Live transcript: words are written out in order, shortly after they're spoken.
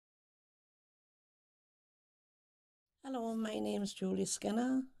Hello, my name's Julie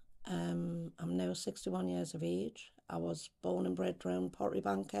Skinner. I'm now 61 years of age. I was born and bred around Pottery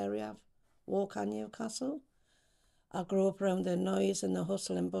Bank area, Walker, Newcastle. I grew up around the noise and the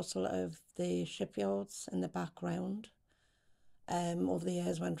hustle and bustle of the shipyards in the background. Over the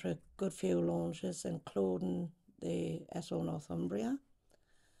years, went through a good few launches, including the SO Northumbria.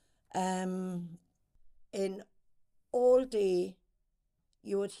 In all day,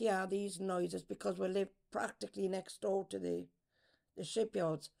 you would hear these noises because we lived practically next door to the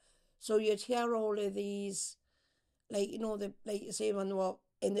shipyards. So you'd hear all of these, like like you say, when they were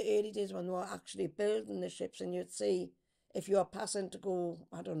in the early days when they were actually building the ships, and you'd see if you were passing to go,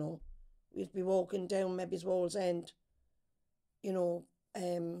 I don't know, we'd be walking down maybe Wall's End, if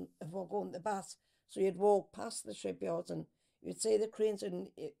we're going to Bath. So you'd walk past the shipyards and you'd see the cranes and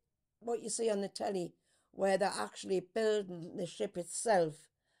what you see on the telly, where they're actually building the ship itself,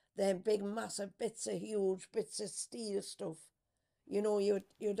 them big massive bits of huge bits of steel stuff.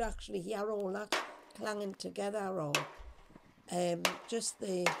 You'd actually hear all that clanging together, or just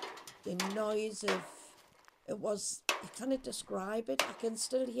the noise of it was. You can't describe it. I can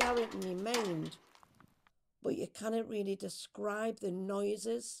still hear it in my mind, but you can't really describe the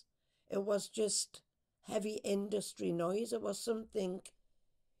noises. It was just heavy industry noise. It was something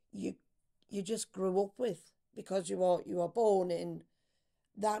you just grew up with because you were born in.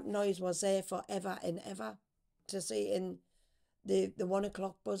 That noise was there forever and ever. To see in the 1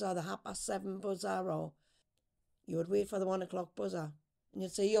 o'clock buzzer, the 7:30 buzzer, or you would wait for the 1 o'clock buzzer and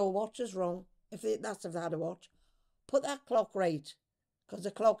you'd say, your watch is wrong. If they had a watch, put that clock right, because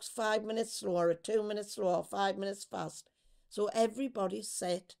the clock's 5 minutes slower, or 2 minutes slower, 5 minutes fast. So everybody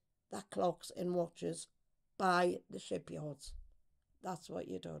set their clocks in watches by the shipyards. That's what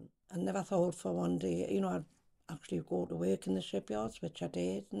you done. I never thought for one day, I'd actually go to work in the shipyards, which I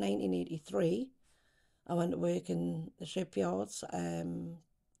did. 1983, I went to work in the shipyards,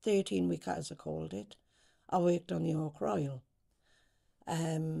 13 week as I called it. I worked on the York Royal,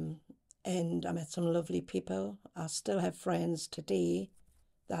 and I met some lovely people. I still have friends today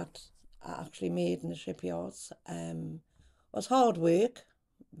that I actually made in the shipyards. It was hard work,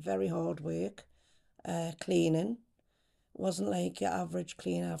 very hard work, cleaning. Wasn't like your average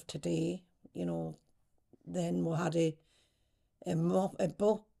cleaner of today. Then we had a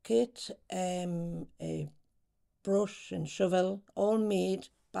bucket, a brush and shovel, all made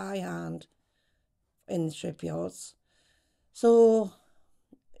by hand in the shipyards. So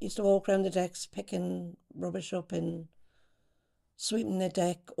I used to walk around the decks picking rubbish up and sweeping the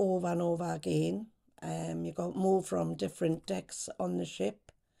deck over and over again. You got moved from different decks on the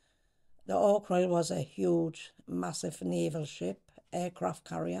ship. The York Royal was a huge, massive naval ship, aircraft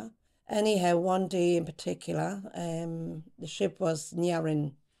carrier. Anyhow, one day in particular, the ship was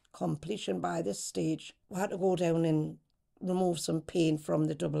nearing completion by this stage. We had to go down and remove some paint from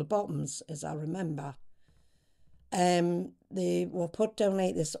the double bottoms, as I remember. They were put down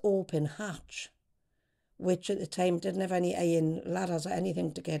like this open hatch, which at the time didn't have any iron ladders or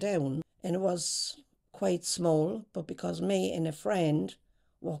anything to get down. And it was quite small, but because me and a friend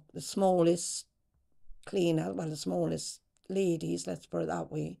were the smallest cleaner, well, the smallest ladies, let's put it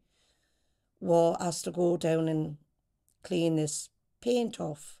that way, were asked to go down and clean this paint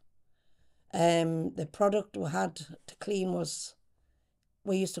off. The product we had to clean was,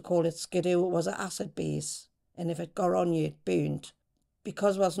 we used to call it skidoo. It was an acid base, and if it got on you, it burnt.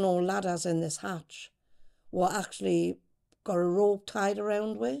 Because there was no ladders in this hatch, we actually got a rope tied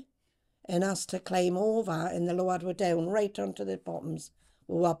around we and asked to climb over, and the lowered were down right onto the bottoms.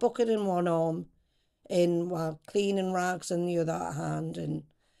 We were bucket in one arm and were cleaning rags in the other hand, and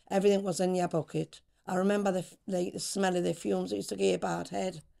everything was in your bucket. I remember the smell of the fumes. It used to give a bad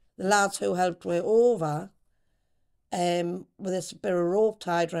head. The lads who helped were over with this bit of rope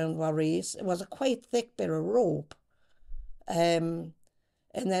tied round our waist. It was a quite thick bit of rope. And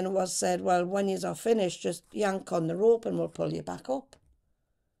then it was said, well, when you are finished, just yank on the rope and we'll pull you back up.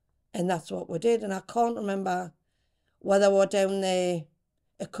 And that's what we did. And I can't remember whether we were down there.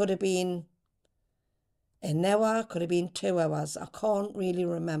 It could have been an hour, could have been 2 hours. I can't really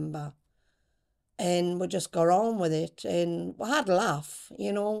remember. And we just got on with it. And we had a laugh, me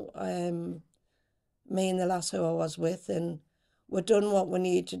and the lass who I was with. And we'd done what we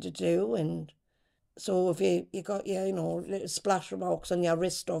needed to do. And so if you got your, little splash marks on your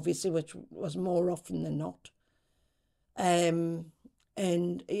wrist, obviously, which was more often than not. And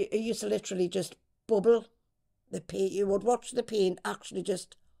it used to literally just bubble. The paint, you would watch the paint actually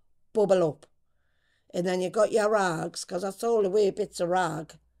just bubble up. And then you got your rags, because that's all the way bits of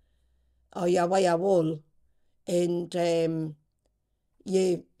rag, or your wire wool, and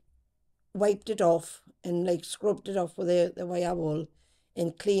you wiped it off and like scrubbed it off with the wire wool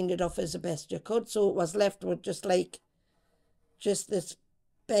and cleaned it off as the best you could. So it was left with just this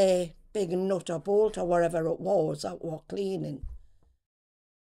bare big nut or bolt or whatever it was that were cleaning.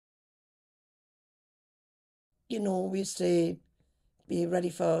 We used to be ready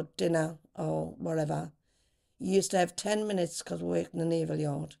for dinner or whatever. You used to have 10 minutes because we worked in the naval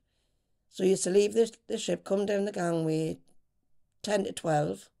yard. So you used to leave the ship, come down the gangway 10 to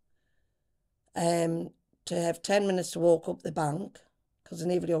 12, to have 10 minutes to walk up the bank, because the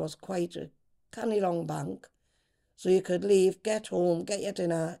naval yard was quite a canny long bank. So you could leave, get home, get your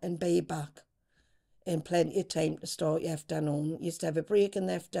dinner and be back in plenty of time to start your afternoon. You used to have a break in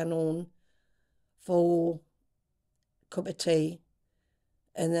the afternoon for a cup of tea,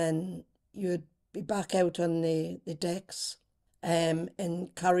 and then you'd be back out on the decks and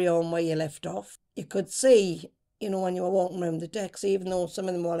carry on where you left off. You could see, when you were walking around the decks, even though some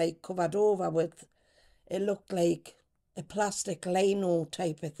of them were like covered over with, it looked like a plastic lino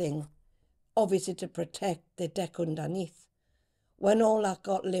type of thing, obviously to protect the deck underneath. When all that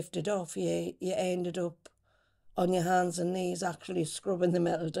got lifted off, you ended up on your hands and knees actually scrubbing the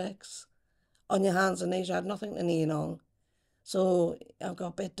metal decks. On your hands and knees, you had nothing to lean on. So I've got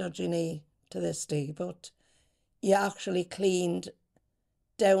a bit dodgy knee to this day, but you actually cleaned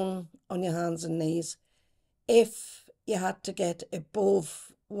down on your hands and knees. If you had to get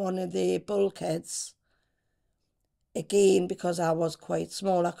above one of the bulkheads, again, because I was quite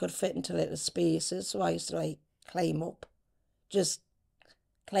small, I could fit into little spaces, so I used to climb up, just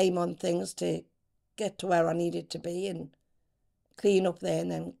climb on things to get to where I needed to be and clean up there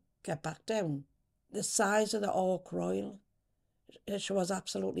and then get back down. The size of the Ark Royal, she was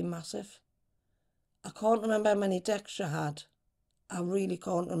absolutely massive. I can't remember how many decks she had. I really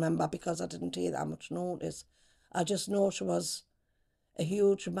can't remember because I didn't take that much notice. I just know she was a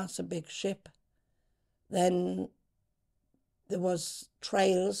huge, massive, big ship. Then there was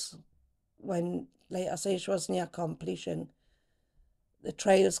trials when, like I say, she was near completion. The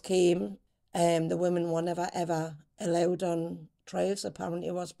trials came, and the women were never ever allowed on trials. Apparently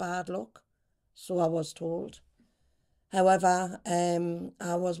it was bad luck, so I was told. However,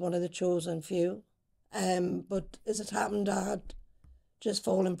 I was one of the chosen few. But as it happened, I had just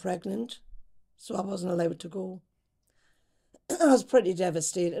fallen pregnant, so I wasn't allowed to go. I was pretty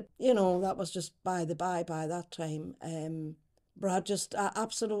devastated. That was just by the by that time. But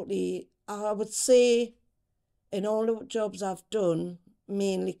I would say in all the jobs I've done,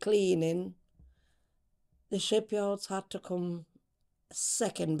 mainly cleaning, the shipyards had to come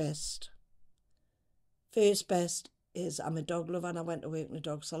second best. First best is I'm a dog lover and I went to work in a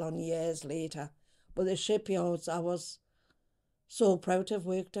dog salon years later. But the shipyards, I was so proud to have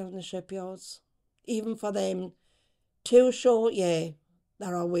worked down the shipyards. Even for them 2 short years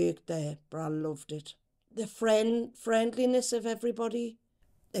that I worked there, but I loved it. The friendliness of everybody.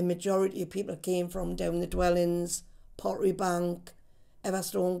 The majority of people came from down the dwellings, Pottery Bank,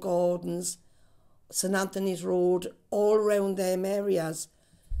 Everstone Gardens, St Anthony's Road, all around them areas.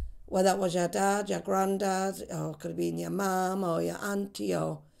 Whether it was your dad, your granddad, or it could have been your mum or your auntie,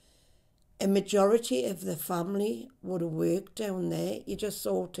 or a majority of the family would have worked down there. You just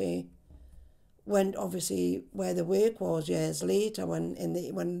sort of went, obviously, where the work was years later, when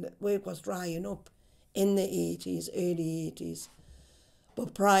the work was drying up in the 80s, early 80s.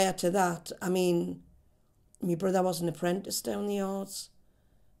 But prior to that, my brother was an apprentice down the yards.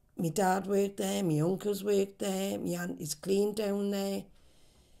 My dad worked there, my uncles worked there, my aunties cleaned down there.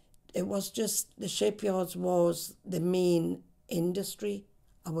 It was just, the shipyards was the main industry,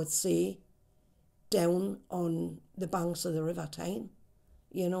 I would say, down on the banks of the River Tyne,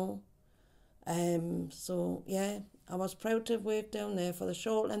 So, yeah, I was proud to have worked down there for the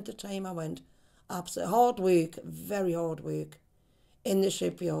short length of time I went. Absolutely hard work, very hard work in the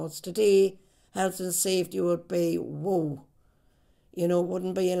shipyards. Today, health and safety would be, whoa,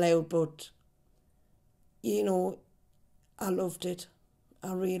 wouldn't be allowed, but, I loved it.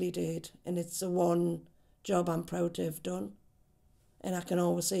 I really did. And it's the one job I'm proud to have done. And I can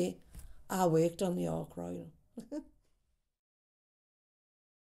always say, I worked on the Ark Royal.